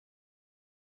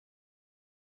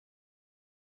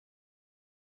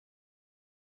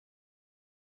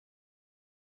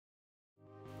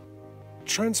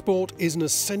Transport is an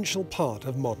essential part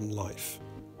of modern life,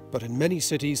 but in many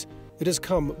cities it has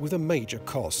come with a major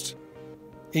cost: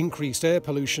 increased air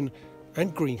pollution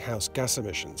and greenhouse gas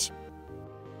emissions.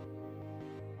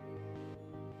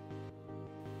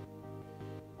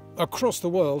 Across the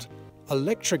world,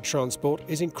 electric transport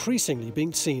is increasingly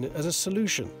being seen as a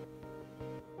solution.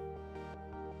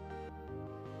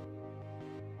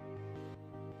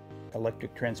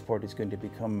 Electric transport is going to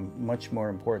become much more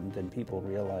important than people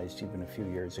realized even a few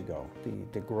years ago.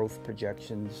 The growth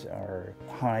projections are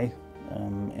high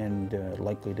and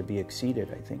likely to be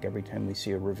exceeded. I think every time we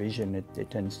see a revision,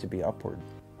 it tends to be upward.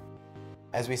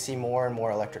 As we see more and more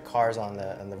electric cars on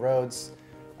the roads,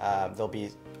 there'll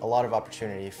be a lot of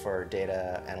opportunity for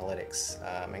data analytics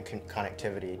and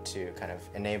connectivity to kind of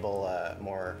enable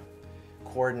more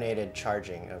coordinated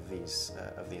charging of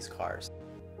these cars.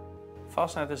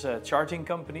 Fastnet is a charging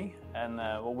company, and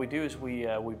what we do is we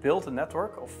build a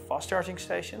network of fast charging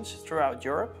stations throughout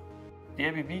Europe. The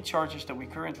ABB chargers that we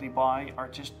currently buy are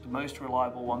just the most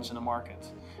reliable ones in the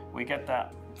market. We get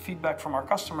that feedback from our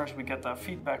customers, we get that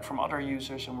feedback from other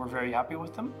users, and we're very happy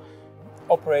with them.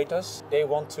 Operators, they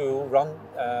want to run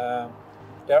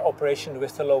their operation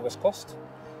with the lowest cost.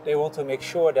 They want to make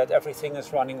sure that everything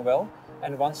is running well,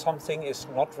 and once something is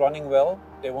not running well,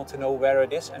 they want to know where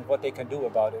it is and what they can do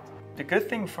about it. The good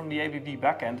thing from the ABB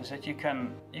backend is that you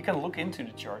can look into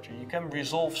the charger, you can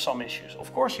resolve some issues.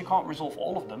 Of course you can't resolve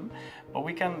all of them, but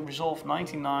we can resolve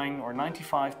 99 or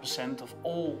 95% of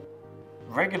all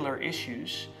regular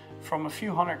issues from a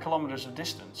few hundred kilometers of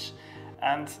distance.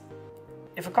 And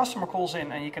if a customer calls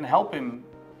in and you can help him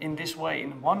in this way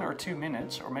in 1 or 2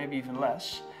 minutes, or maybe even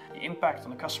less, the impact on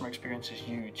the customer experience is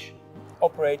huge.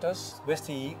 Operators, with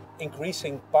the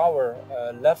increasing power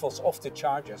levels of the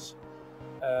chargers,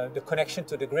 the connection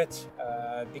to the grid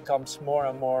becomes more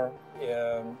and more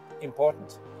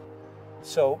important.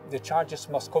 So the chargers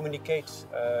must communicate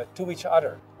to each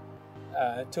other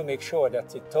to make sure that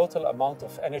the total amount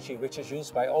of energy which is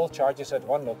used by all chargers at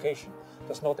one location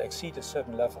does not exceed a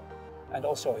certain level. And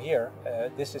also here,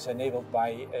 this is enabled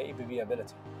by ABB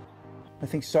Ability. I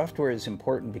think software is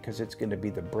important because it's going to be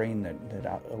the brain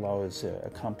that allows a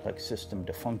complex system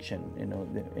to function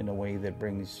in a way that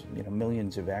brings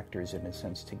millions of actors, in a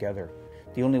sense, together.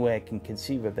 The only way I can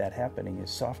conceive of that happening is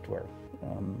software,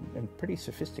 and pretty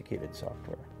sophisticated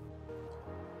software.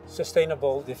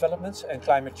 Sustainable developments and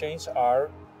climate change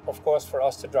are, of course, for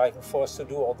us the driving force to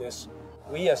do all this.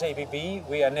 We as ABB,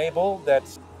 we enable that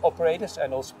operators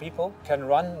and also people can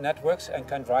run networks and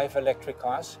can drive electric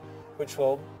cars, which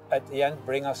will at the end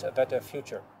bring us a better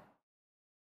future.